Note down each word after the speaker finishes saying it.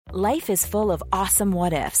Life is full of awesome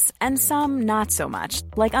what-ifs, and some not so much,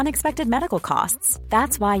 like unexpected medical costs.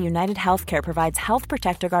 That's why United Healthcare provides Health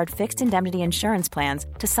Protector Guard fixed indemnity insurance plans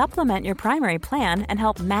to supplement your primary plan and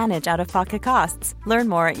help manage out-of-pocket costs. Learn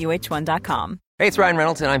more at UH1.com. Hey, it's Ryan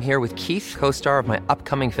Reynolds, and I'm here with Keith, co-star of my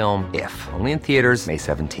upcoming film, If, only in theaters May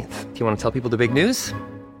 17th. Do you want to tell people the big news?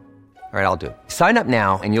 All right, I'll do it. Sign up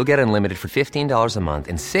now and you'll get unlimited for $15 a month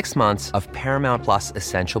and 6 months of Paramount Plus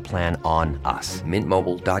Essential Plan on us.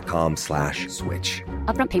 MintMobile.com/switch.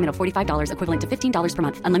 Upfront payment of $45 equivalent to $15 per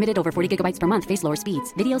month. Unlimited over 40 gigabytes per month. Face lower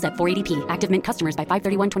speeds. Videos at 480p. Active Mint customers by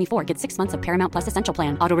 531.24 get 6 months of Paramount Plus Essential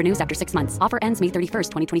Plan. Auto renews after 6 months. Offer ends May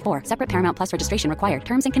 31st, 2024. Separate Paramount Plus registration required.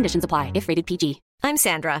 Terms and conditions apply if rated PG. I'm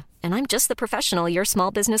Sandra, and I'm just the professional your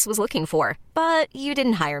small business was looking for. But you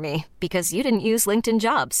didn't hire me because you didn't use LinkedIn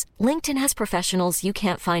Jobs. LinkedIn has professionals you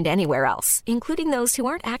can't find anywhere else, including those who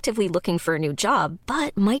aren't actively looking for a new job,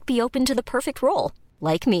 but might be open to the perfect role,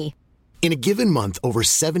 like me. In a given month, over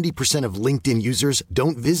 70% of LinkedIn users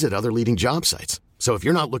don't visit other leading job sites. So if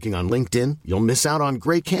you're not looking on LinkedIn, you'll miss out on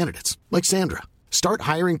great candidates like Sandra. Start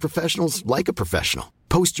hiring professionals like a professional.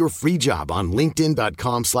 Post your free job on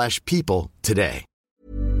linkedin.com/people today.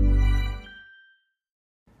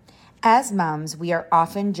 As moms, we are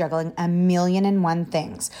often juggling a million and one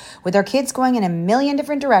things. With our kids going in a million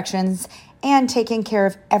different directions, and taking care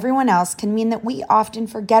of everyone else can mean that we often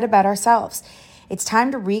forget about ourselves. It's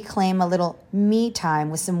time to reclaim a little me time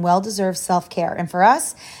with some well-deserved self-care. And for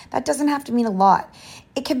us, that doesn't have to mean a lot.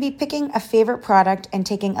 It can be picking a favorite product and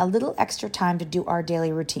taking a little extra time to do our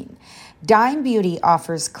daily routine. Dime Beauty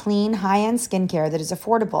offers clean, high-end skincare that is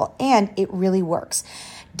affordable, and it really works.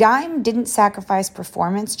 Dime didn't sacrifice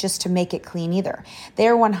performance just to make it clean either. They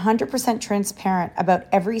are 100% transparent about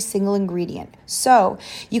every single ingredient, so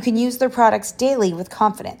you can use their products daily with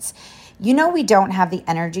confidence. You know we don't have the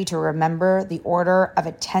energy to remember the order of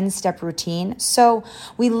a 10-step routine, so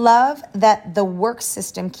we love that the work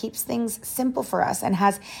system keeps things simple for us and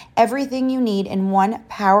has everything you need in one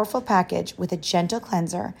powerful package with a gentle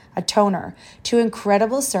cleanser, a toner, 2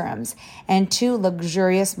 incredible serums, and 2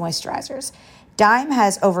 luxurious moisturizers. Dime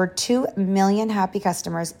has over 2 million happy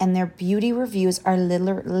customers, and their beauty reviews are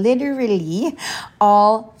literally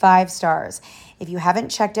all 5 stars. If you haven't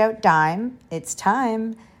checked out Dime, it's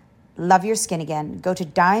time. Love your skin again. Go to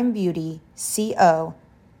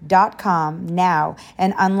dimebeautyco.com now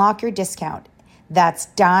and unlock your discount. That's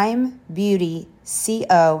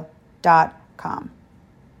dimebeautyco.com.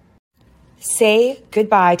 Say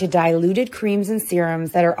goodbye to diluted creams and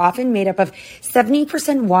serums that are often made up of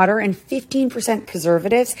 70% water and 15%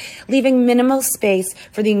 preservatives, leaving minimal space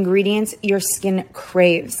for the ingredients your skin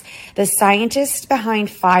craves. The scientists behind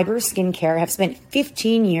Fiber Skincare have spent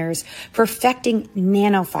 15 years perfecting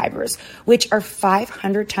nanofibers, which are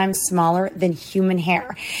 500 times smaller than human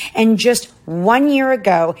hair. And just 1 year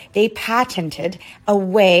ago, they patented a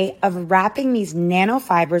way of wrapping these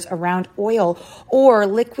nanofibers around oil or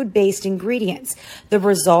liquid-based ingredients. The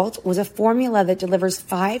result was a formula that delivers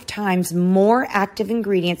 5 times more active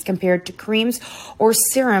ingredients compared to creams or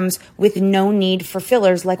serums with no need for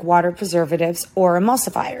fillers like water preservatives or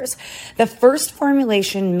emulsifiers. The first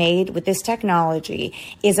formulation made with this technology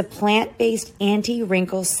is a plant-based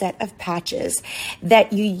anti-wrinkle set of patches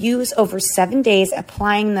that you use over 7 days,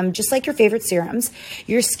 applying them just like your favorite serums.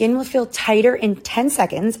 Your skin will feel tighter in 10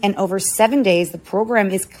 seconds, and over 7 days, the program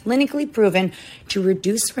is clinically proven to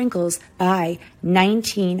reduce wrinkles by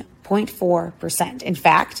 19.4%. In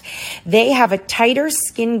fact, they have a tighter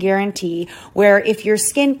skin guarantee where if your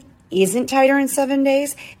skin isn't tighter in 7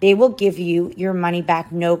 days, they will give you your money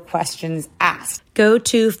back, no questions asked. Go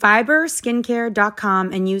to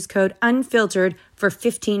fiberskincare.com and use code UNFILTERED for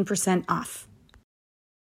 15% off.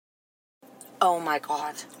 Oh my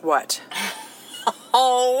God. What?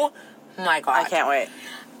 Oh my God. I can't wait.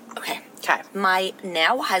 Okay. Okay. My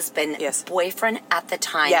now husband, Yes. boyfriend at the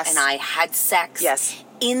time, Yes. and I had sex Yes.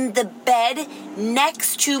 in the bed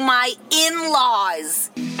next to my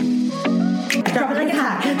in-laws. Drop it like it's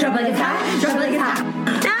hot. Drop it like it's hot. Drop it like it's hot.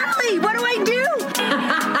 Natalie, what do I do?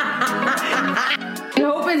 I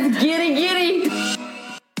hope it's giddy.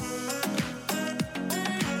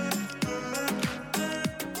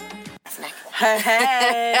 Hey.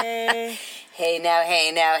 Hey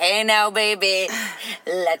now, baby.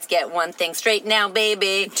 Let's get one thing straight now,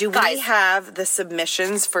 baby. Do we have the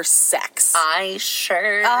submissions for sex? I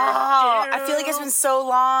sure Oh, I feel like it's been so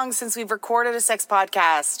long since we've recorded a sex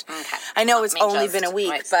podcast. Okay. I know Let it's me only just- been a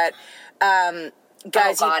week, wait. but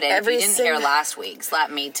Guys, oh, God, and if you didn't hear single- last week's,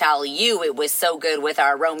 let me tell you, it was so good with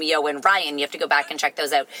our Romeo and Ryan. You have to go back and check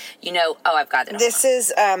those out. You know, I've got it. This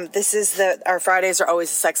is our Fridays are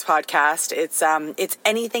always a sex podcast. It's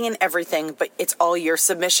anything and everything, but it's all your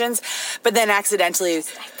submissions. But then accidentally,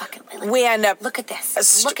 we end up look at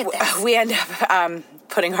this. Look at this. We end up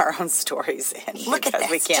putting our own stories in. Look at because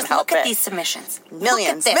this. We can't Just help look it. at these submissions.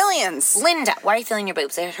 Millions, Look at this. millions. Linda, why are you feeling your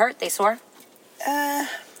boobs? They hurt? They sore?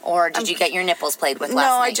 Or did you get your nipples played with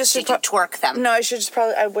last night? Did you twerk them? No, I should just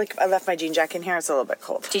probably. I left my jean jacket in here. It's a little bit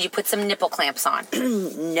cold. Did you put some nipple clamps on?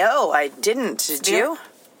 No, I didn't. Did you?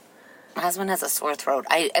 My husband has a sore throat.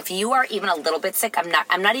 If you are even a little bit sick,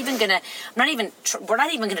 we're not even gonna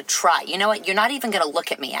try. You know what? You're not even gonna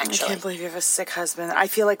look at me, actually. I can't believe you have a sick husband. I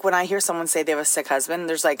feel like when I hear someone say they have a sick husband,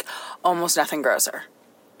 there's like almost nothing grosser.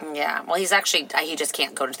 Yeah. Well, he's actually, he just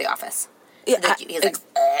can't go to the office. Yeah. He's like,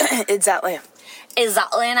 exactly. Yeah.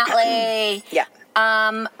 Yeah.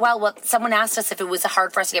 Well, someone asked us if it was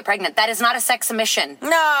hard for us to get pregnant. That is not a sex submission. No,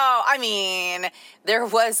 I mean, there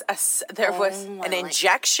was an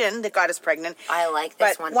injection that got us pregnant. I like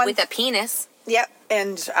this one. With a penis. Yep,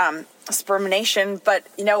 and spermination. But,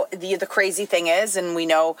 you know, the crazy thing is, and we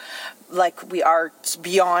know, like, we are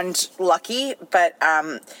beyond lucky, but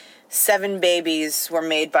 7 babies were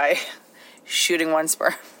made by shooting 1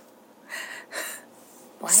 sperm.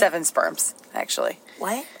 What? 7 sperms, actually.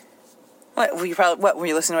 What? What were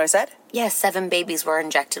you listening to what I said? Yes, 7 babies were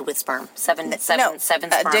injected with sperm. Seven sperms.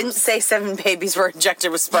 Didn't say 7 babies were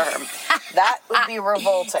injected with sperm. That would be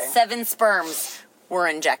revolting. 7 sperms were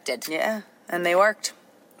injected. Yeah, and they worked.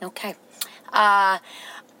 Okay. I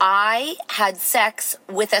had sex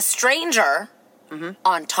with a stranger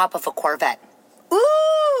on top of a Corvette.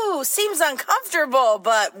 Ooh, seems uncomfortable,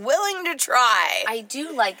 but willing to try. I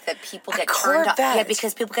do like that people get turned on. Yeah,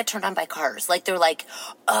 because people get turned on by cars. Like, they're like,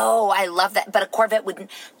 oh, I love that. But a Corvette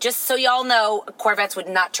wouldn't, just so y'all know, Corvettes would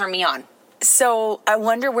not turn me on. So I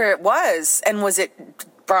wonder where it was. And was it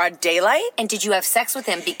broad daylight? And did you have sex with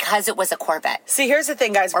him because it was a Corvette? See, here's the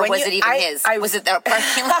thing, guys. Or was it even his? Was it the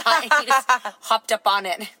parking lot? He just hopped up on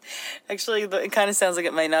it. Actually, it kind of sounds like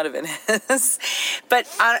it might not have been his. But,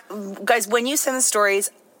 guys, when you send the stories,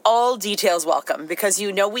 all details welcome, because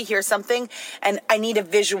you know we hear something and I need a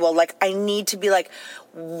visual. Like, I need to be like,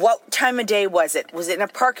 what time of day was it? Was it in a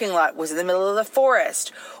parking lot? Was it in the middle of the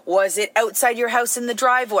forest? Was it outside your house in the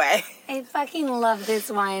driveway? I fucking love this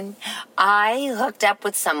one. I hooked up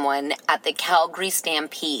with someone at the Calgary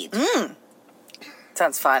Stampede.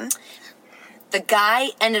 Sounds fun. The guy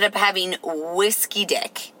ended up having whiskey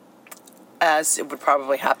dick. As it would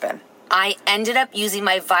probably happen. I ended up using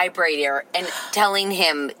my vibrator and telling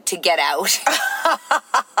him to get out.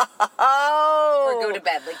 Oh. Or go to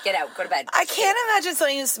bed. Like, get out, go to bed. I can't imagine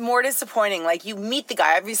something that's more disappointing. Like, you meet the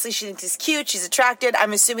guy. Obviously, she thinks he's cute. She's attracted.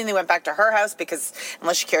 I'm assuming they went back to her house because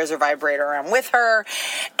unless she carries her vibrator around with her.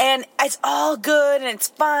 And it's all good and it's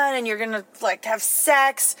fun and you're going to, like, have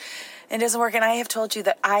sex. And it doesn't work. And I have told you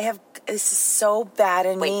that this is so bad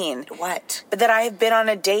and mean. What? That I have been on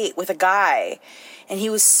a date with a guy. And he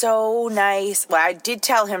was so nice. Well, I did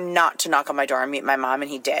tell him not to knock on my door and meet my mom, and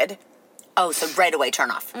he did. Oh, so right away, turn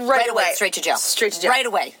off. Right away. Straight to jail. Straight to jail. Right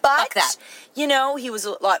away. But, fuck that. You know, he was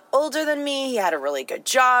a lot older than me. He had a really good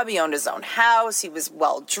job. He owned his own house. He was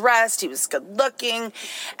well-dressed. He was good-looking.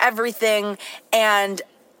 Everything. And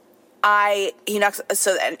he knocks,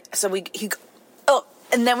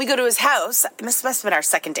 and then we go to his house. This must have been our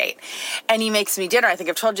second date. And he makes me dinner. I think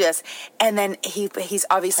I've told you this. And then he's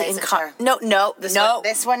obviously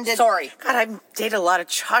This one did. Sorry. God, I've dated a lot of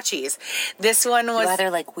chachis. This one was. You either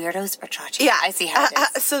like weirdos or chachis. Yeah. I see how it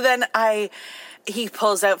is. So then he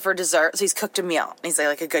pulls out for dessert. So he's cooked a meal. He's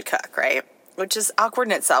like a good cook, right? Which is awkward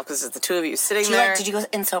in itself because it's the two of you sitting there. Did you go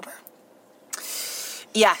in sober?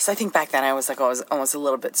 Yes, I think back then I was like almost a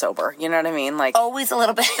little bit sober. You know what I mean? Like always a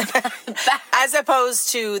little bit. As opposed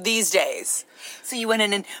to these days. So you went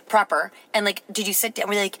in proper and like, did you sit down?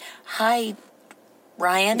 Were you like, hi,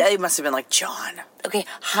 Ryan? It must have been like John. Okay,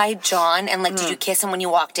 hi, John. And like, did you kiss him when you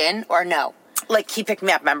walked in or no? Like he picked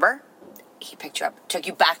me up, remember? He picked you up, took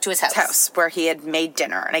you back to his house. Where he had made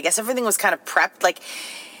dinner. And I guess everything was kind of prepped. Like,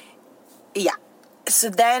 yeah. So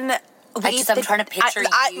then... I'm trying to picture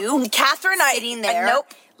you, Catherine, sitting there.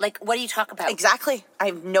 Nope. Like, what do you talk about? Exactly. I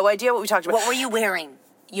have no idea what we talked about. What were you wearing?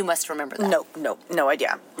 You must remember that. No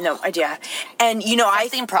idea. No idea. And, you know,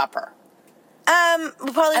 something proper.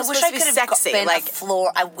 Probably I wish I could have been like a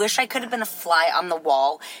floor. I wish I could have been a fly on the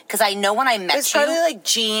wall, because I know when I met it's you, probably like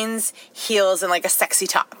jeans, heels, and like a sexy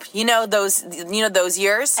top. You know those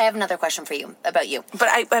years. I have another question for you about you. But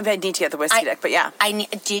I need to get the whiskey dick. But yeah,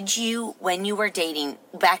 did you, when you were dating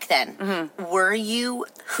back then? Mm-hmm. Were you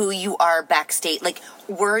who you are backstage? Like,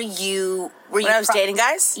 were you when I was dating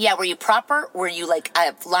guys? Yeah, were you proper? Were you like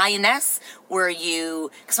a lioness? Were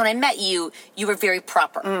you? Because when I met you, you were very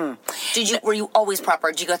proper. Were you always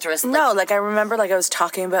proper? Did you go through a no? Like I remember, like I was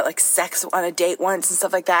talking about like sex on a date once and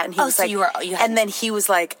stuff like that, and he was like, and then he was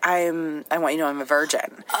like, I want you to know I'm a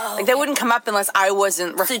virgin. Oh, like that wouldn't come up unless I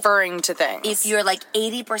wasn't referring to things. If you're like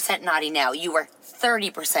 80% naughty now, you were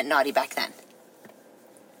 30% naughty back then.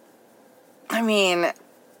 I mean,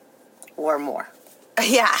 or more.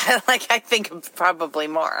 Yeah, like I think probably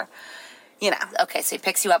more. You know. Okay, so he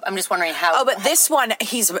picks you up. I'm just wondering how. Oh, but this one,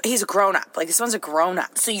 he's a grown up. Like this one's a grown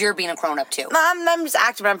up. So you're being a grown up too. No, I'm just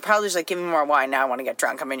active. I'm probably just like, give me more wine. Now I want to get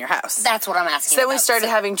drunk. I'm in your house. That's what I'm asking. So then we started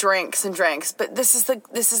having drinks and drinks. But this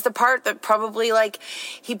is the part that probably like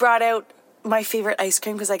he brought out my favorite ice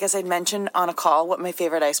cream, because I guess I'd mentioned on a call what my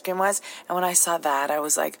favorite ice cream was. And when I saw that, I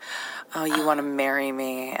was like, oh, you want to marry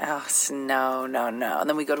me? Oh, no. And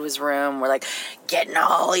then we go to his room. We're like getting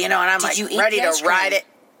all, and I'm like ready to ride it.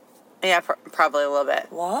 Yeah, probably a little bit.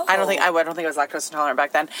 Whoa. I don't think I was lactose intolerant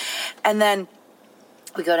back then. And then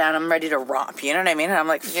we go down. I'm ready to romp. You know what I mean? And I'm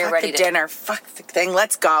like, fuck the dinner. Fuck the thing.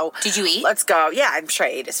 Let's go. Did you eat? Let's go. Yeah, I'm sure I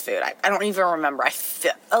ate his food. I don't even remember.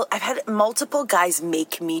 I've had multiple guys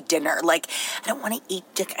make me dinner. Like, I don't want to eat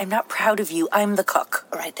dick. I'm not proud of you. I'm the cook.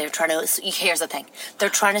 All right, they're trying to. Here's the thing. They're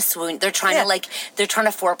trying to swoon. They're trying to they're trying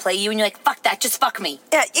to foreplay you, and you're like, fuck that. Just fuck me.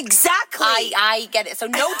 Yeah, exactly. I get it. So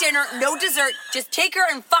no dinner, no dessert. Just take her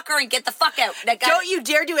and fuck her and get the fuck out. Don't you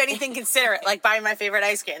dare do anything considerate, like buy my favorite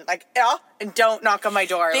ice cream. Like, and don't knock on my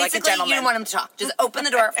door like a gentleman. You don't want him to talk. Just open the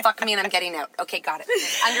door, fuck me, and I'm getting out. Okay, got it.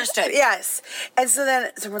 Understood. Yes. And so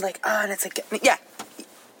we're like, and it's like, yeah.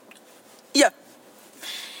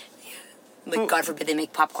 Like, God forbid they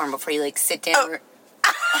make popcorn before you, like, sit down.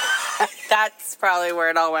 That's probably where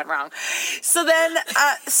it all went wrong. So then,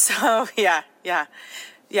 yeah.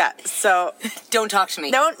 So don't talk to me.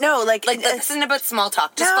 No, like this isn't about small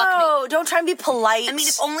talk. Just fuck me. No, don't try and be polite. I mean,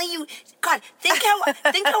 if only you. God, think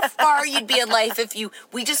how far you'd be in life if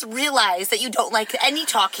we just realized that you don't like any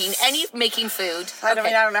talking, any making food. I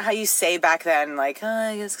don't know how you say back then. Like,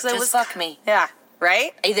 I guess because I was fuck me. Yeah,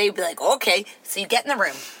 right. And they'd be like, okay, so you get in the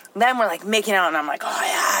room. Then we're like making out, and I'm like, oh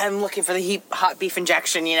yeah, I'm looking for the hot beef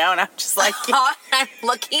injection, and I'm just like, I'm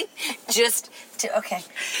looking okay.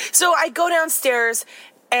 So I go downstairs.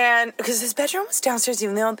 And because his bedroom was downstairs,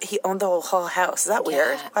 even though he owned the whole house. Is that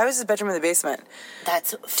weird? Why was his bedroom in the basement?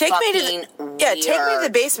 That's take me to the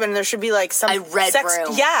basement, and there should be like some red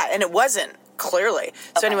room. Yeah, and it wasn't clearly.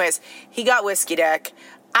 Okay. So, anyways, he got whiskey dick.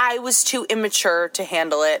 I was too immature to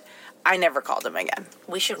handle it. I never called him again.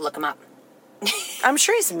 We should look him up. I'm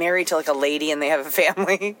sure he's married to like a lady, and they have a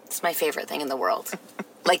family. It's my favorite thing in the world.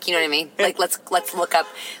 Like, you know what I mean? Like, let's look up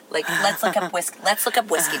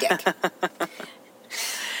whiskey dick.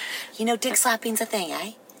 Dick slapping's a thing,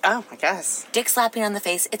 eh? Oh, I guess. Dick slapping on the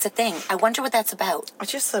face, it's a thing. I wonder what that's about. I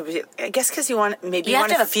guess because you want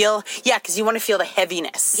to feel... Yeah, because you want to feel the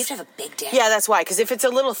heaviness. You have to have a big dick. Yeah, that's why. Because if it's a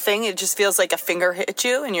little thing, it just feels like a finger hit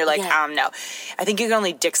you, and you're like, no. I think you can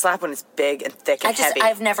only dick slap when it's big and thick and heavy.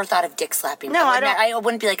 I've never thought of dick slapping. No, I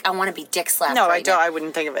wouldn't be like, I want to be dick slapped. No, I don't. I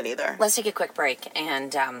wouldn't think of it either. Let's take a quick break,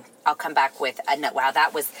 and I'll come back with... wow,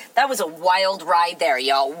 that was a wild ride there,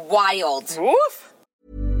 y'all. Wild. Woof.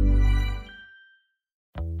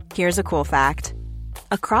 Here's a cool fact.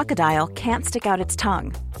 A crocodile can't stick out its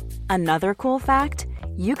tongue. Another cool fact,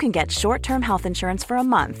 you can get short-term health insurance for a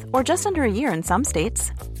month or just under a year in some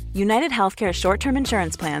states. United Healthcare short-term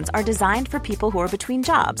insurance plans are designed for people who are between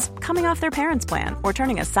jobs, coming off their parents' plan, or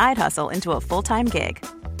turning a side hustle into a full-time gig.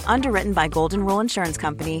 Underwritten by Golden Rule Insurance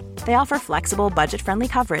Company, they offer flexible, budget-friendly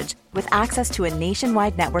coverage with access to a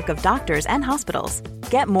nationwide network of doctors and hospitals.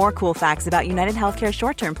 Get more cool facts about United Healthcare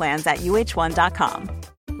short-term plans at uh1.com.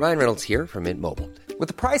 Ryan Reynolds here from Mint Mobile. With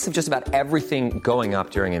the price of just about everything going up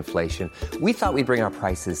during inflation, we thought we'd bring our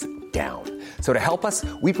prices down. So to help us,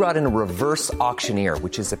 we brought in a reverse auctioneer,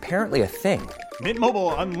 which is apparently a thing. Mint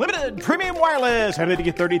Mobile Unlimited Premium Wireless. How to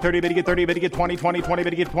get 30, 30, bit to get 30, bit to get 20, 20, 20, bit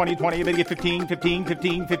to get 20, 20, bit to get 15, 15,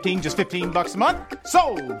 15, 15, just $15 a month?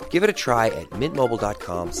 Sold! Give it a try at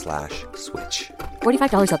mintmobile.com/switch.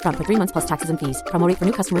 $45 up front for 3 months plus taxes and fees. Promo rate for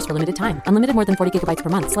new customers for limited time. Unlimited more than 40 gigabytes per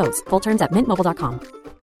month slows. Full terms at mintmobile.com.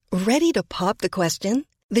 Ready to pop the question?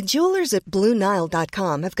 The jewelers at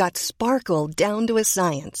BlueNile.com have got sparkle down to a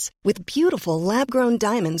science with beautiful lab-grown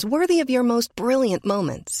diamonds worthy of your most brilliant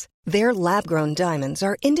moments. Their lab-grown diamonds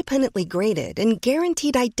are independently graded and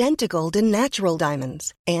guaranteed identical to natural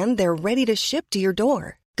diamonds, and they're ready to ship to your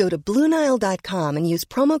door. Go to BlueNile.com and use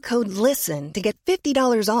promo code LISTEN to get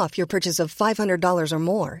 $50 off your purchase of $500 or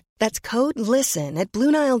more. That's code LISTEN at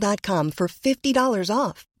BlueNile.com for $50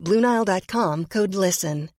 off. BlueNile.com, code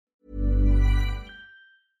LISTEN.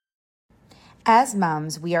 As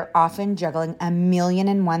moms, we are often juggling a million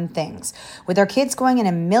and one things. With our kids going in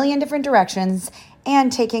a million different directions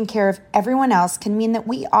and taking care of everyone else can mean that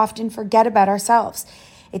we often forget about ourselves.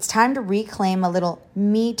 It's time to reclaim a little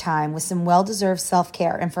me time with some well-deserved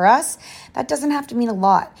self-care. And for us, that doesn't have to mean a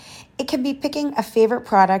lot. It can be picking a favorite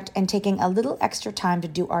product and taking a little extra time to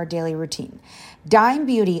do our daily routine. Dime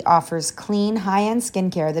Beauty offers clean, high-end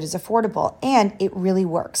skincare that is affordable, and it really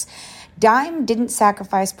works. Dime didn't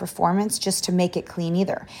sacrifice performance just to make it clean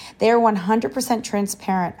either. They are 100%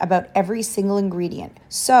 transparent about every single ingredient,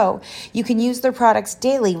 so you can use their products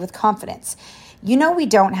daily with confidence. You know we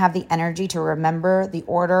don't have the energy to remember the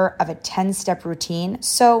order of a 10-step routine,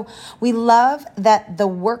 so we love that the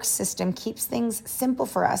work system keeps things simple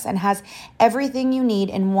for us and has everything you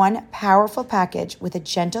need in one powerful package with a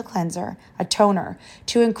gentle cleanser, a toner,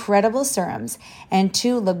 2 incredible serums, and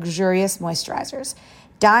 2 luxurious moisturizers.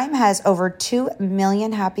 Dime has over 2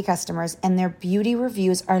 million happy customers, and their beauty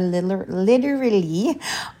reviews are literally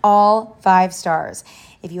all 5 stars.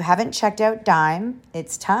 If you haven't checked out Dime,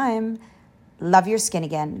 it's time. Love your skin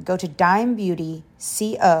again. Go to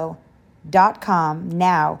dimebeautyco.com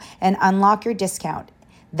now and unlock your discount.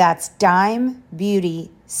 That's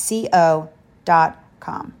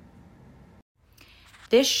dimebeautyco.com.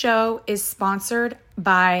 This show is sponsored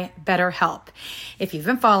by BetterHelp. If you've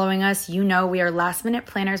been following us, you know we are last-minute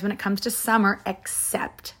planners when it comes to summer,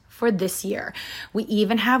 except for this year. We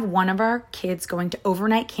even have one of our kids going to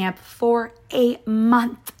overnight camp for a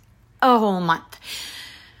month, a whole month.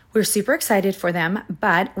 We're super excited for them,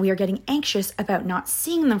 but we are getting anxious about not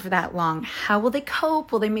seeing them for that long. How will they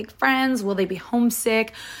cope? Will they make friends? Will they be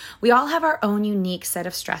homesick? We all have our own unique set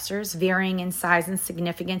of stressors, varying in size and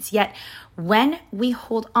significance, yet when we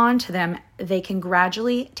hold on to them, they can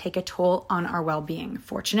gradually take a toll on our well-being.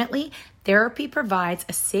 Fortunately, therapy provides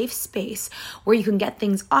a safe space where you can get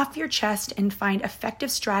things off your chest and find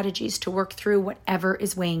effective strategies to work through whatever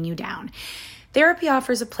is weighing you down. Therapy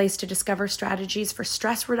offers a place to discover strategies for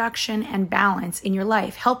stress reduction and balance in your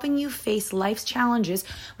life, helping you face life's challenges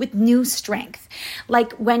with new strength.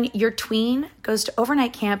 Like when your tween goes to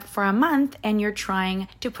overnight camp for a month and you're trying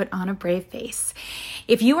to put on a brave face.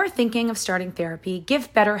 If you are thinking of starting therapy,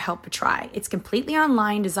 give BetterHelp a try. It's completely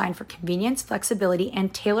online, designed for convenience, flexibility,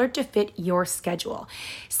 and tailored to fit your schedule.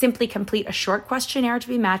 Simply complete a short questionnaire to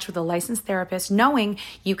be matched with a licensed therapist, knowing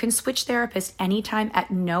you can switch therapists anytime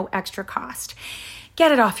at no extra cost.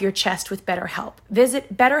 Get it off your chest with BetterHelp.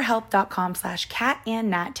 Visit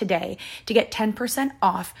betterhelp.com/catandnat today to get 10%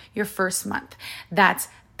 off your first month. That's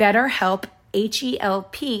BetterHelp,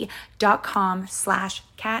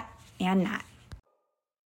 HELP.com/catandnat.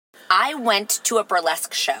 I went to a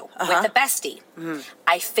burlesque show with a bestie. Mm-hmm.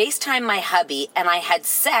 I FaceTimed my hubby and I had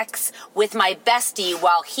sex with my bestie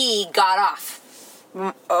while he got off.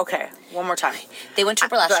 Okay, one more time. They went to a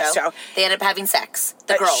burlesque show. They ended up having sex.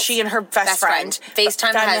 The girls. She and her best friend.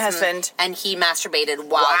 FaceTimed her husband. And he masturbated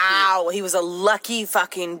while he was a lucky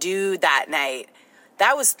fucking dude that night.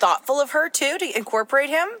 That was thoughtful of her, too, to incorporate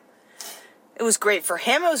him. It was great for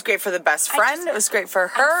him. It was great for the best friend. It was great for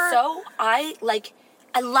her. I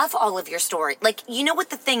love all of your story. Like, you know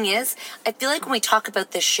what the thing is? I feel like when we talk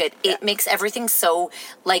about this shit, it makes everything so,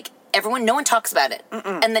 like, no one talks about it.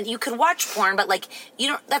 Mm-mm. And then you can watch porn, but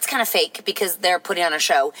that's kind of fake because they're putting on a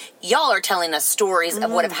show. Y'all are telling us stories of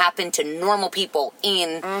what have happened to normal people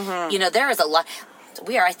in, there is a lot.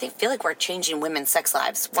 I feel like we're changing women's sex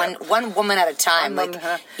lives. One woman at a time. You know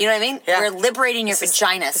what I mean? Yeah. We're liberating your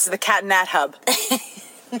vaginas. This is the Cat and Nat Hub.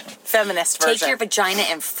 Feminist version. Take your vagina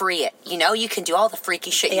and free it. You can do all the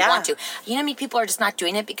freaky shit you want to. You know how many people are just not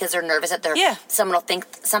doing it because they're nervous that someone will think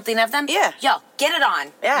something of them? Yeah. Yo, get it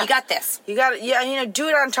on. Yeah. You got this. You got it. Do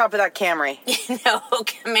it on top of that Camry. No,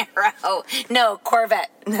 Camaro. No,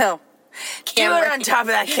 Corvette. No. Camry. Do it on top of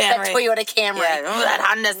that Camry. That Toyota Camry. Yeah. That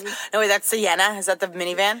Honda's. No, wait, that's Sienna. Is that the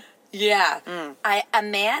minivan? Yeah. A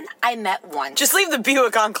man I met once. Just leave the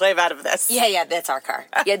Buick Enclave out of this. Yeah, that's our car.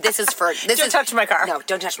 Yeah, this is for... Don't touch my car. No,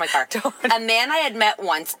 don't touch my car. A man I had met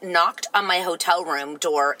once knocked on my hotel room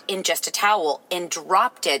door in just a towel and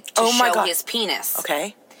dropped it to show his penis.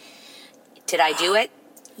 Okay. Did I do it?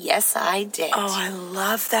 Yes, I did. Oh, I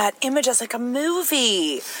love that image. That's like a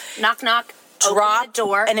movie. Knock, knock. Drop Open the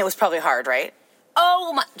door. And it was probably hard, right?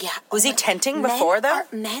 Oh my, yeah. Was he tenting before though?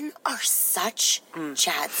 Men are such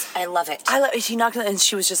chads. I love it. He knocked on, and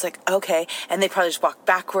she was just like, okay. And they probably just walked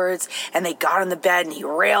backwards, and they got on the bed, and he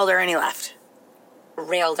railed her, and he left.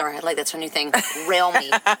 Railed her. I like that's her new thing. Rail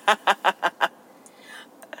me.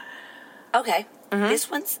 Okay.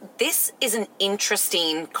 This is an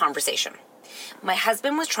interesting conversation. My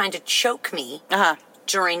husband was trying to choke me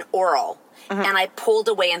during oral, and I pulled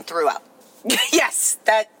away and threw up. Yes,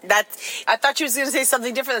 that's. I thought she was going to say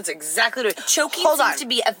something different. That's exactly what. Choking seems to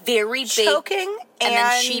be a very big. Choking, and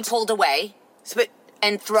then she pulled away. But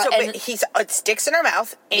it sticks in her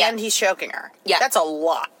mouth, and he's choking her. Yeah, that's a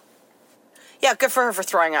lot. Yeah, good for her for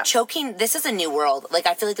throwing up. Choking. This is a new world. Like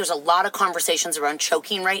I feel like there's a lot of conversations around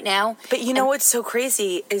choking right now. But you know what's so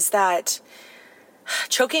crazy is that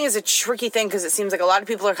choking is a tricky thing because it seems like a lot of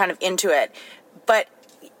people are kind of into it, but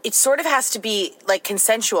it sort of has to be like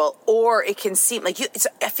consensual, or it can seem like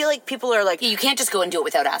I feel like people are like, you can't just go and do it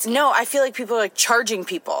without asking. No, I feel like people are like charging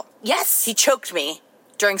people. Yes, he choked me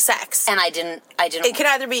during sex, and I didn't. It can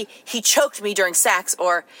either be he choked me during sex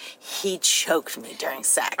or he choked me during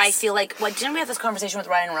sex. I feel like didn't we have this conversation with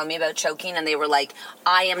Ryan and Romy about choking, and they were like,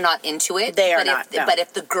 I am not into it. They are not. But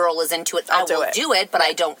if the girl is into it, I will do it. But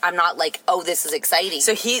I don't. I'm not like, oh, this is exciting.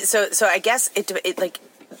 So so I guess it like.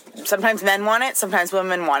 Sometimes men want it, sometimes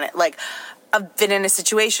women want it. Like, I've been in a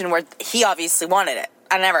situation where he obviously wanted it.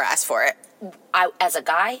 I never asked for it. As a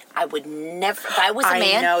guy, I would never. If I was a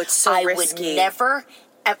man, I know, it's so risky. I would never,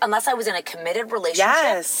 unless I was in a committed relationship.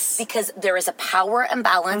 Yes. Because there is a power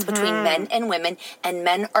imbalance between men and women, and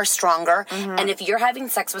men are stronger. And if you're having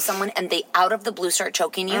sex with someone and they out of the blue start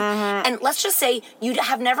choking you, and let's just say you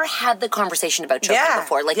have never had the conversation about choking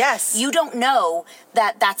before. Like, you don't know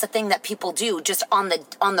that that's a thing that people do just on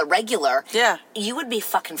the regular. Yeah. You would be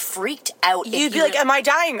fucking freaked out. You'd be like, am I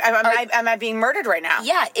dying? Am I being murdered right now?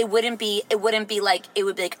 Yeah, it wouldn't be like, it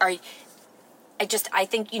would be like, I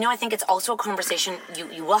think it's also a conversation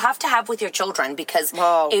you will have to have with your children, because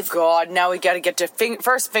God, now we got to get to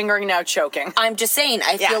first fingering, now choking. I'm just saying,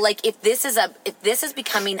 I feel like if this is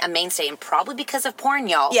becoming a mainstay, and probably because of porn,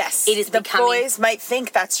 y'all. Yes, it is the becoming. Boys might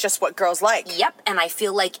think that's just what girls like. Yep, and I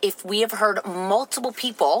feel like if we have heard multiple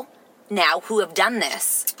people now who have done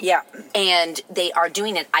this, and they are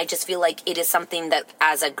doing it, I just feel like it is something that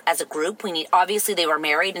as a group we need. Obviously they were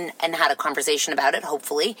married and had a conversation about it,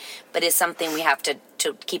 hopefully, but it's something we have to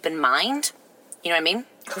keep in mind. You know what I mean?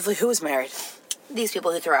 Hopefully. Who was married? These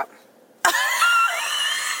people who threw up.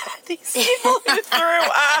 These people who threw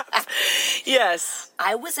up. Yes.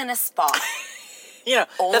 I was in a spa.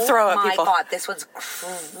 The throw up people. Oh my God, this was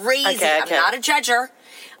crazy. Okay. I'm not a judger.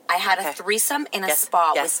 I had a threesome in a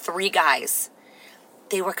spa with 3 guys.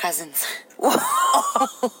 They were cousins.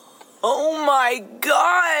 Oh my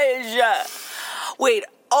gosh. Wait,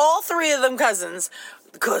 all 3 of them cousins,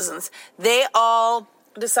 they all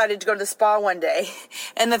decided to go to the spa one day,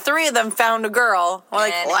 and the 3 of them found a girl.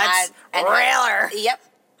 Like, let's rail her. Yep.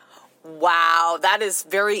 Wow, that is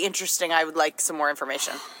very interesting. I would like some more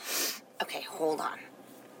information. Okay, hold on.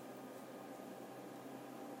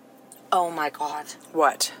 Oh my God.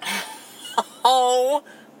 What? Oh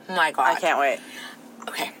my God. I can't wait.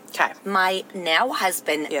 Okay. Okay. My now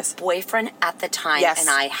husband, boyfriend at the time, and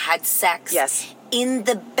I had sex in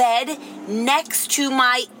the bed next to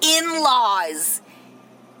my in-laws.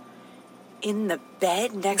 In the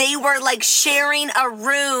bed next? They were like sharing a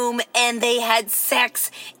room, and they had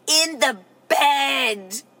sex in the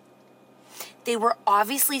bed. They were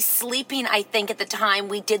obviously sleeping, I think, at the time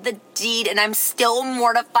we did the deed, and I'm still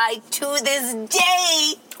mortified to this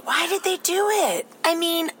day. Why did they do it? I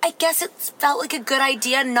mean, I guess it felt like a good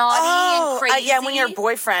idea, naughty and crazy. Yeah, when your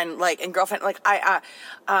boyfriend, and girlfriend, where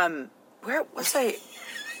was I?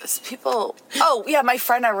 People. Oh, yeah, my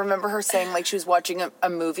friend, I remember her saying, she was watching a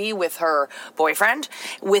movie with her boyfriend,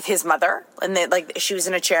 with his mother, and she was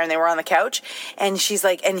in a chair and they were on the couch, and she's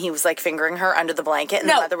and he was fingering her under the blanket, and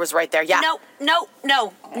the mother was right there. Yeah. No.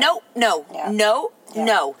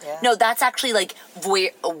 No, that's actually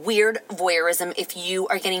weird voyeurism.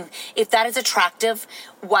 If that is attractive,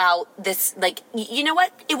 while this, you know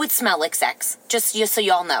what? It would smell like sex. Just so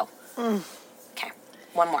y'all know. Okay,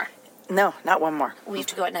 one more. No, not one more. We have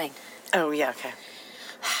to go at 9. Oh, yeah, okay.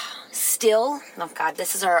 Still, oh God,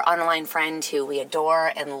 this is our online friend who we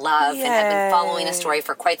adore and love and have been following a story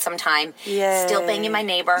for quite some time. Yay. Still banging my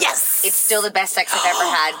neighbor. Yes! It's still the best sex I've ever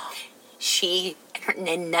had. She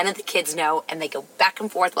and none of the kids know, and they go back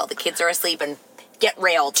and forth while the kids are asleep, and get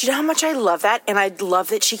railed. Do you know how much I love that? And I love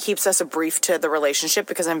that she keeps us a brief to the relationship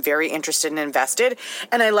because I'm very interested and invested.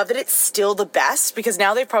 And I love that it's still the best because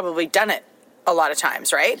now they've probably done it a lot of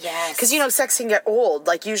times, right? Yes. Because, you know, sex can get old.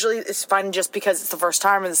 Like, usually it's fun just because it's the first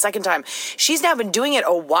time or the second time. She's now been doing it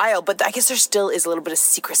a while, but I guess there still is a little bit of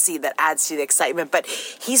secrecy that adds to the excitement. But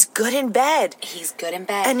he's good in bed. He's good in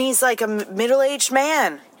bed. And he's like a middle-aged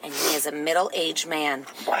man. And he is a middle-aged man.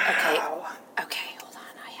 Wow. Okay, hold on.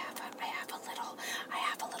 I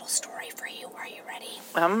have a little story for you. Are you ready?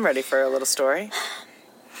 I'm ready for a little story.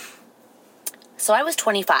 So I was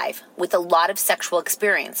 25 with a lot of sexual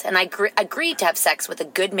experience, and I agreed to have sex with a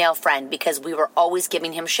good male friend because we were always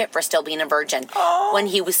giving him shit for still being a virgin when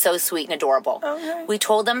he was so sweet and adorable. Okay. We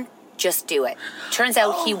told him, just do it. Turns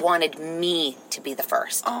out he wanted me to be the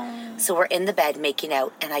first. So we're in the bed making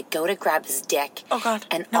out, and I go to grab his dick,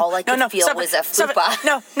 and all I could feel was a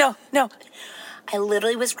fupa. No. I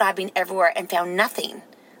literally was grabbing everywhere and found nothing.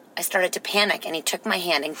 I started to panic, and he took my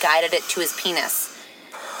hand and guided it to his penis.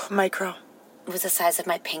 Micro. It was the size of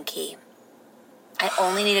my pinky. I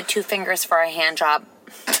only needed 2 fingers for a hand job.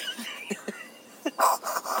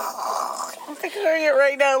 I'm picturing it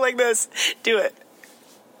right now like this. Do it.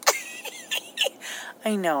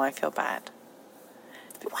 I know, I feel bad.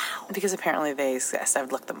 Wow. Because apparently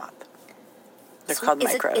I've looked them up. They're called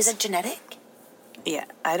micros. Is it genetic? Yeah.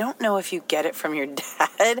 I don't know if you get it from your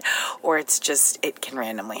dad or it's just, it can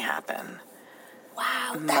randomly happen.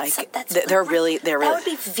 Wow, that's that really would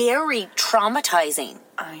be very traumatizing.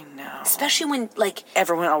 I know. Especially when, like...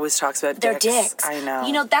 Everyone always talks about their dicks. I know.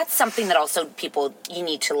 You know, that's something that also you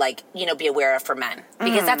need to, like, you know, be aware of for men.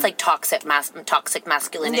 Because that's, like, toxic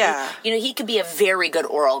masculinity. Yeah. You know, he could be a very good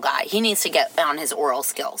oral guy. He needs to get on his oral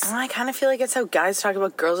skills. I kind of feel like it's how guys talk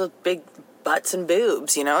about girls with big butts and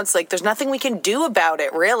boobs, you know? It's like there's nothing we can do about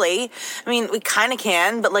it, really. I mean, we kind of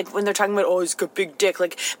can, but like when they're talking about, oh, he's got a big dick,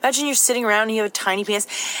 like imagine you're sitting around and you have a tiny penis.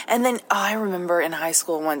 And then I remember in high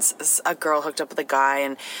school once a girl hooked up with a guy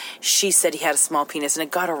and she said he had a small penis and it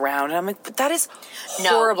got around. And I'm like, but that is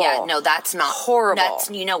horrible. No, that's not horrible.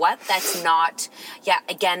 You know what? That's not. Yeah,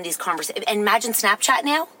 again, these conversations. And imagine Snapchat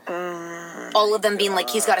now. All of them being like,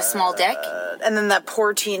 he's got a small dick. And then that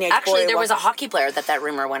poor teenage boy. Actually, there was a hockey player that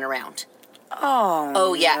rumor went around.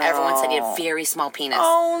 Oh yeah, no. Everyone said he had a very small penis.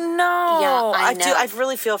 Oh no. Yeah, I know. I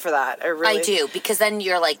really feel for that. I do, because then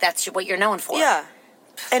you're like, that's what you're known for. Yeah.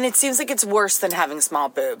 And it seems like it's worse than having small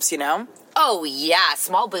boobs, you know? Oh yeah,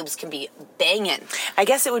 small boobs can be banging. I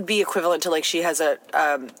guess it would be equivalent to like she has a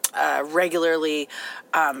regularly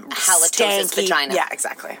halitosis vagina. Yeah,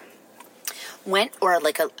 exactly. Or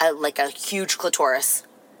like a huge clitoris.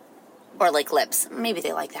 Or like lips. Maybe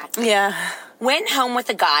they like that. Yeah. Went home with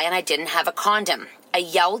a guy and I didn't have a condom. I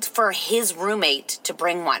yelled for his roommate to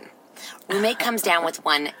bring one. Roommate comes down with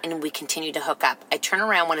one and we continue to hook up. I turn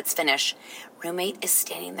around when it's finished. Roommate is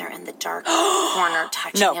standing there in the dark corner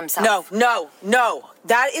touching himself. No.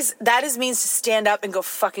 That is means to stand up and go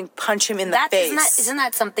fucking punch him in the face. Isn't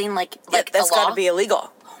that something like that's got to be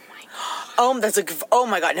illegal. Oh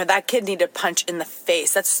my God. No, that kid needed a punch in the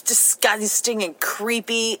face. That's disgusting and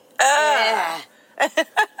creepy. Yeah.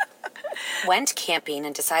 Went camping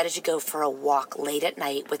and decided to go for a walk late at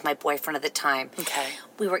night with my boyfriend at the time. Okay.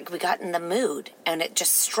 We got in the mood and it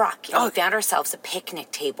just struck. And we found ourselves a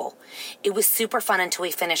picnic table. It was super fun until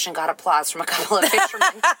we finished and got applause from a couple of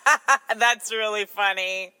fishermen. That's really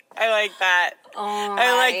funny. I like that. Oh,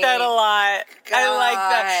 I like that a lot. God. I like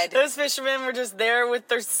that. Those fishermen were just there with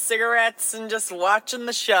their cigarettes and just watching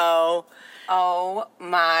the show. Oh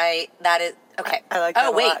my, that is, okay. I like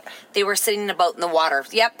that a lot. They were sitting in a boat in the water.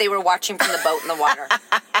 Yep, they were watching from the boat in the water.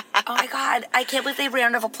 Oh my God, I can't believe they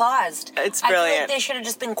round of applause. It's brilliant. I feel like they should have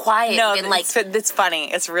just been quiet. No, and it's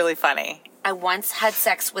funny. It's really funny. I once had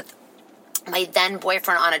sex with my then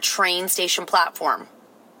boyfriend on a train station platform.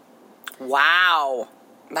 Wow.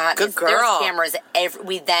 Good girl. There's cameras.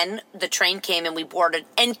 The train came and we boarded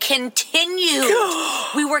and continued.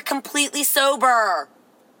 We were completely sober.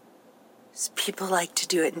 People like to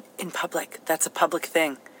do it in public. That's a public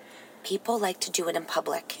thing. People like to do it in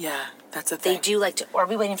public. Yeah, that's a thing. They do like to. Are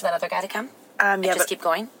we waiting for that other guy to come? Keep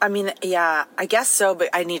going? I mean, yeah, I guess so, but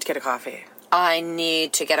I need to get a coffee. I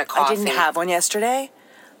need to get a coffee. I didn't have one yesterday.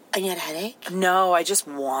 And you had a headache? No, I just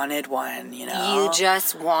wanted one, you know. You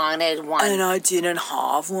just wanted one. And I didn't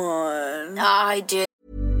have one. I did.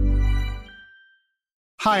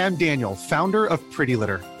 Hi, I'm Daniel, founder of Pretty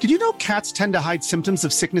Litter. Did you know cats tend to hide symptoms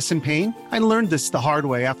of sickness and pain? I learned this the hard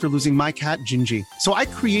way after losing my cat, Gingy. So I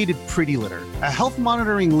created Pretty Litter, a health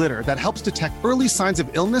monitoring litter that helps detect early signs of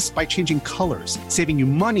illness by changing colors, saving you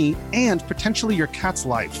money and potentially your cat's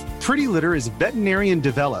life. Pretty Litter is veterinarian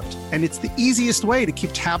developed, and it's the easiest way to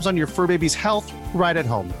keep tabs on your fur baby's health right at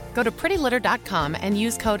home. Go to prettylitter.com and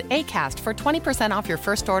use code ACAST for 20% off your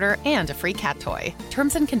first order and a free cat toy.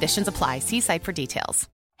 Terms and conditions apply. See site for details.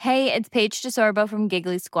 Hey, it's Paige DeSorbo from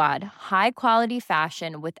Giggly Squad. High quality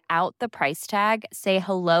fashion without the price tag. Say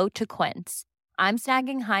hello to Quince. I'm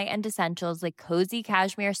snagging high-end essentials like cozy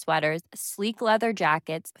cashmere sweaters, sleek leather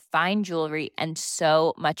jackets, fine jewelry, and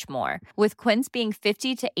so much more. With Quince being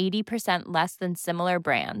 50 to 80% less than similar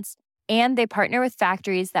brands. And they partner with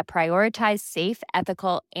factories that prioritize safe,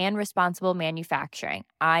 ethical, and responsible manufacturing.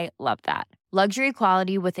 I love that. Luxury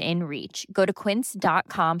quality within reach. Go to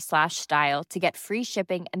quince.com/style to get free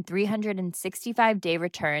shipping and 365-day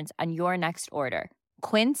returns on your next order.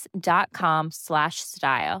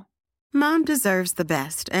 Quince.com/style. Mom deserves the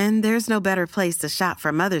best, and there's no better place to shop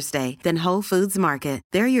for Mother's Day than Whole Foods Market.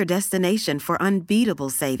 They're your destination for unbeatable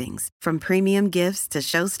savings, from premium gifts to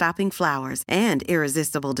show-stopping flowers and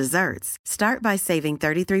irresistible desserts. Start by saving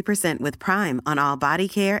 33% with Prime on all body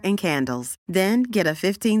care and candles. Then get a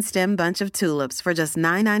 15-stem bunch of tulips for just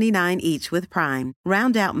 $9.99 each with Prime.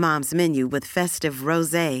 Round out Mom's menu with festive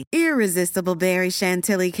rosé, irresistible berry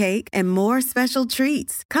chantilly cake, and more special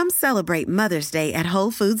treats. Come celebrate Mother's Day at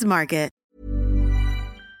Whole Foods Market.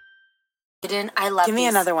 I love Give me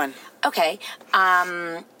these. another one. Okay.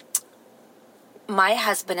 My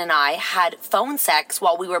husband and I had phone sex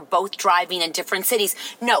while we were both driving in different cities.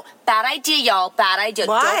 No, bad idea, y'all. Bad idea.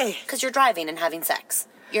 Why? Because you're driving and having sex.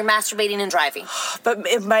 You're masturbating and driving. But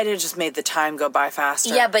it might have just made the time go by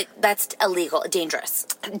faster. Yeah, but that's illegal. Dangerous.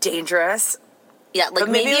 Dangerous? Yeah, like But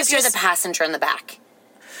maybe maybe it's if you're just- the passenger in the back.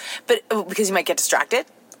 But because you might get distracted?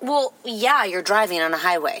 Well, yeah, you're driving on a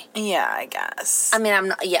highway. Yeah, I guess. I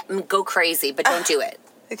mean, go crazy, but don't do it.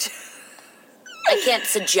 I can't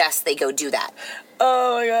suggest they go do that.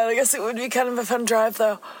 Oh my God, I guess it would be kind of a fun drive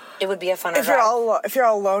though. It would be a fun drive. If you're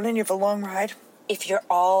all alone and you have a long ride. If you're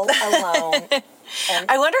all alone.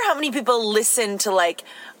 I wonder how many people listen to like,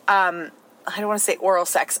 I don't want to say oral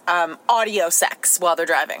sex, audio sex while they're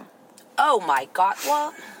driving. Oh my God.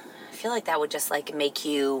 Well, I feel like that would just like make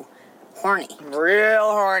you horny.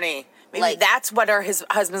 Real horny. Maybe Like- that's what his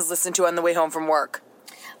husbands listen to on the way home from work.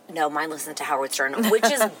 No, mine listens to Howard Stern, which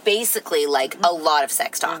is basically like a lot of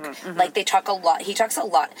sex talk. Mm-hmm, Like they talk a lot. He talks a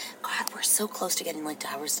lot. God, we're so close to getting like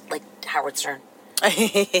Howard Stern.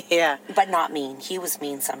 Yeah. But not mean. He was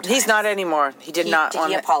mean sometimes. He's not anymore. He did not want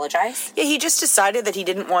Did he it. apologize? Yeah, he just decided that he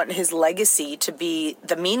didn't want his legacy to be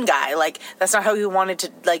the mean guy. Like, that's not how he wanted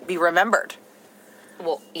to, like, be remembered.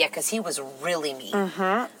 Well, yeah, because he was really mean.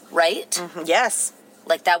 Mm-hmm. Right? Mm-hmm. Yes.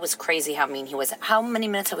 Like, that was crazy how mean he was. How many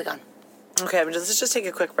minutes have we gone? Okay, let's just take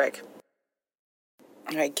a quick break.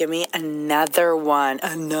 All right, give me another one.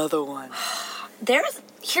 Another one.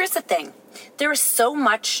 Here's the thing. There is so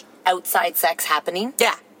much outside sex happening.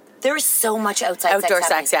 Yeah. There is so much Outdoor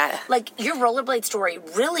sex, yeah. Like, your rollerblade story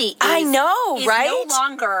really is... I know, is right? no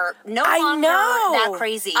longer that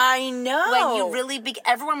crazy. I know. When you really...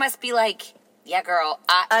 everyone must be like... Yeah, girl.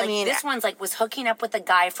 I mean, this one's like was hooking up with a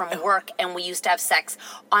guy from work, and we used to have sex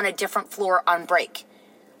on a different floor on break.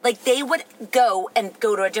 Like they would go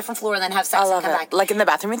to a different floor and then have sex and come back. Like in the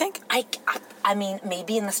bathroom, you think? I mean,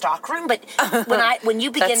 maybe in the stock room, but when you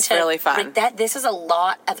begin That's to really fun. this is a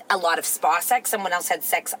lot of spa sex. Someone else had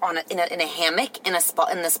sex in a hammock in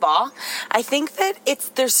the spa. I think that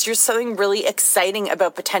there's just something really exciting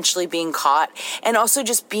about potentially being caught and also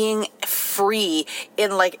just being free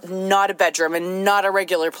in like not a bedroom and not a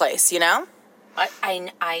regular place, you know?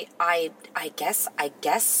 I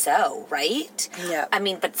guess so, right? Yeah. I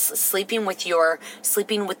mean, but sleeping with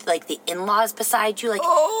like the in-laws beside you, like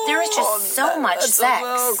there is just so much sex.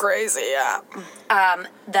 Oh, crazy, yeah.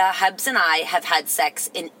 The Hubs and I have had sex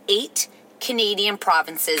in 8 Canadian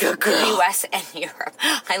provinces, the U.S. and Europe.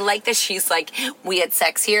 I like that she's like, we had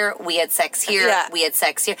sex here, we had sex here, Yeah. we had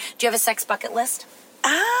sex here. Do you have a sex bucket list?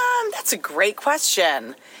 That's a great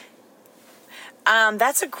question.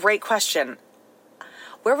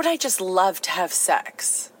 Where would I just love to have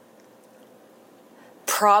sex?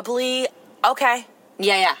 Probably, okay.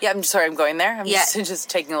 Yeah. Yeah, I'm sorry, I'm going there. I'm just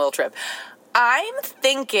taking a little trip. I'm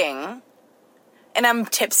thinking, and I'm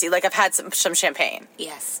tipsy, like I've had some champagne.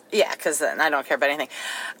 Yes. Yeah, because then I don't care about anything.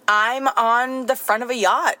 I'm on the front of a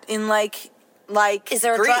yacht in like Is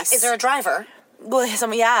there Greece. is there a driver? Well,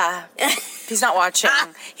 yeah. He's not watching.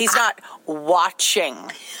 He's not watching.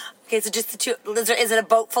 Okay, so just the two. Is it a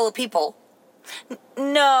boat full of people?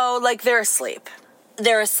 No, like they're asleep.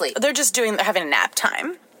 They're asleep. They're just having a nap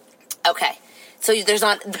time. Okay. So there's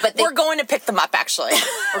not, but we're going to pick them up, actually.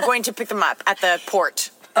 We're going to pick them up at the port.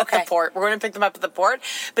 at the port. We're going to pick them up at the port,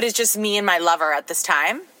 but it's just me and my lover at this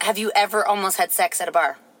time. Have you ever almost had sex at a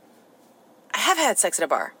bar? I have had sex at a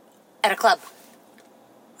bar. At a club?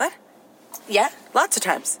 What? Yeah? Lots of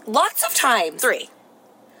times. Lots of times? 3.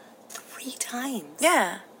 3 times?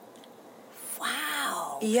 Yeah.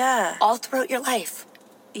 Wow. Yeah. All throughout your life?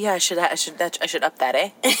 Yeah, I should up that, eh?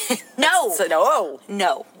 No.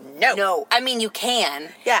 No. I mean, you can.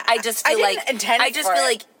 Yeah. I just feel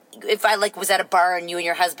like if I was at a bar and you and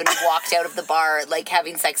your husband walked out of the bar like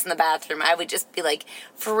having sex in the bathroom, I would just be like,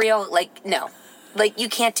 for real, like no. Like you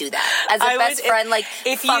can't do that. As a best friend, like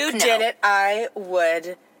if you did it, I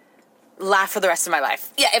would laugh for the rest of my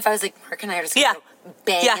life. Yeah, if I was like, Mark and I are just gonna go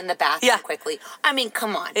bang in the bathroom quickly. I mean,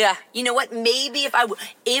 come on. Yeah. You know what? Maybe if I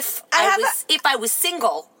was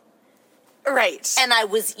single, right, and I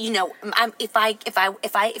was,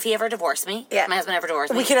 if he ever divorced me, if my husband ever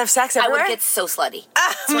divorced me, we could have sex everywhere. I would get so slutty.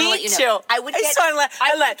 Me too. I would. I just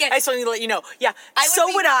want to let you know. Yeah.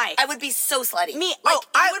 Would I. I would be so slutty. Me. Like,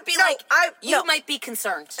 I would be you might be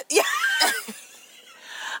concerned. Yeah.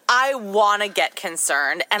 I want to get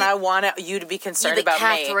concerned, and I want you to be concerned about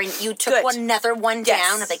Catherine, me. You took another one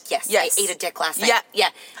down. I'm like, yes, I ate a dick last night. Yeah.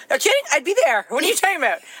 No kidding? I'd be there. What are you talking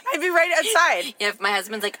about? I'd be right outside. If my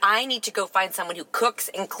husband's like, I need to go find someone who cooks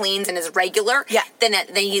and cleans and is regular, then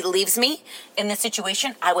he leaves me in this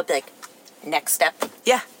situation, I would be like, next step.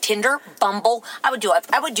 Yeah. Tinder, Bumble. I would do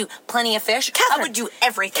Plenty of Fish. Catherine, I would do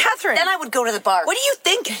everything. Catherine. Then I would go to the bar. What do you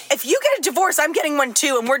think? If you get a divorce, I'm getting one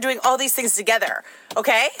too, and we're doing all these things together.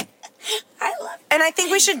 Okay? I love it. And I think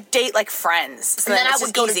we should date like friends. So and then I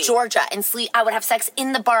would go to Georgia and sleep. I would have sex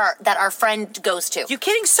in the bar that our friend goes to. You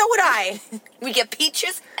kidding? So would I. We get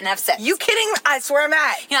peaches and have sex. You kidding? That's where I'm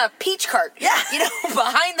at. A peach cart. Yeah.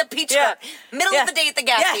 Behind the peach cart. Middle of the day at the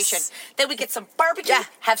gas station. Then we get some barbecue,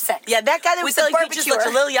 have sex. Yeah, that guy that was selling peaches looks a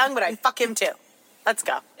little little young, but I'd fuck him too. Let's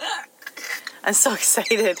go. I'm so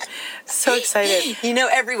excited. So excited.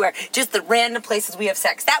 Everywhere. Just the random places we have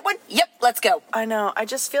sex. That one? Yep, let's go. I know. I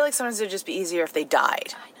just feel like sometimes it would just be easier if they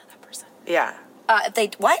died. I know that person. Yeah. If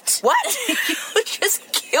they, what? What? You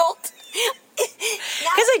just killed.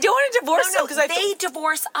 Because I don't want to divorce them. No, they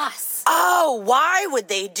divorce us. Oh, why would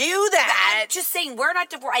they do that? I'm just saying, we're not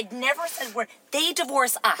divorced. I never said they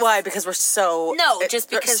divorce us. Why? Because we're so... No, just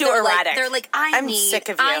because too erratic. They're like, I'm sick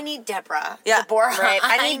of you. I need Deborah. Yeah, Deborah. Right.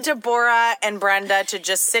 I need Deborah and Brenda to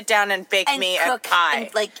just sit down and bake me a pie.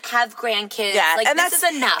 And, have grandkids. Yeah, and this is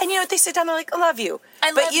enough. And they sit down, they're like, I love you.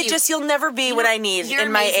 I love you. You'll never be what I need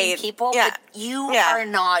in my age. People, yeah. but you are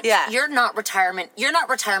not. Yeah. You're not retirement. You're not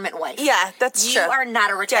retirement wife. Yeah, that's true. You are not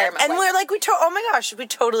a retirement wife. And we're like, oh my gosh, we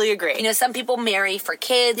totally agree. Some people marry for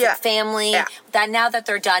kids and family. Yeah. That now that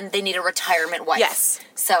they're done, they need a retirement wife. Yes.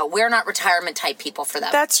 So we're not retirement type people for them.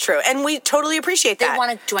 That's true. And we totally appreciate that. They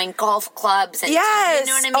want to join golf clubs. And, yes. You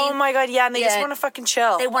know what I mean? Oh my God, yeah. And they just want to fucking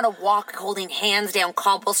chill. They want to walk holding hands down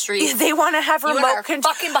Cobble Street. They want to have remote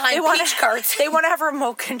control. Fucking behind peach carts. They want to have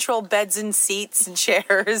remote control beds and seats and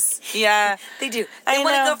chairs. Yeah. They do. They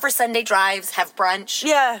want to go for Sunday drives, have brunch.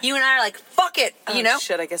 Yeah. You and I are like, fuck it. Oh,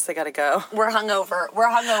 shit, I guess I gotta go. We're hungover.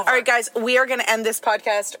 All right, guys, we are gonna end this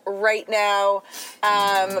podcast right now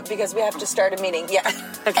because we have to start a meeting. Yeah.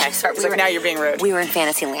 Okay, sorry. Now you're being rude. We were in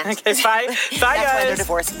fantasy land. Okay, bye. Bye, That's guys. why they're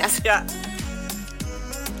divorcing us. Yeah.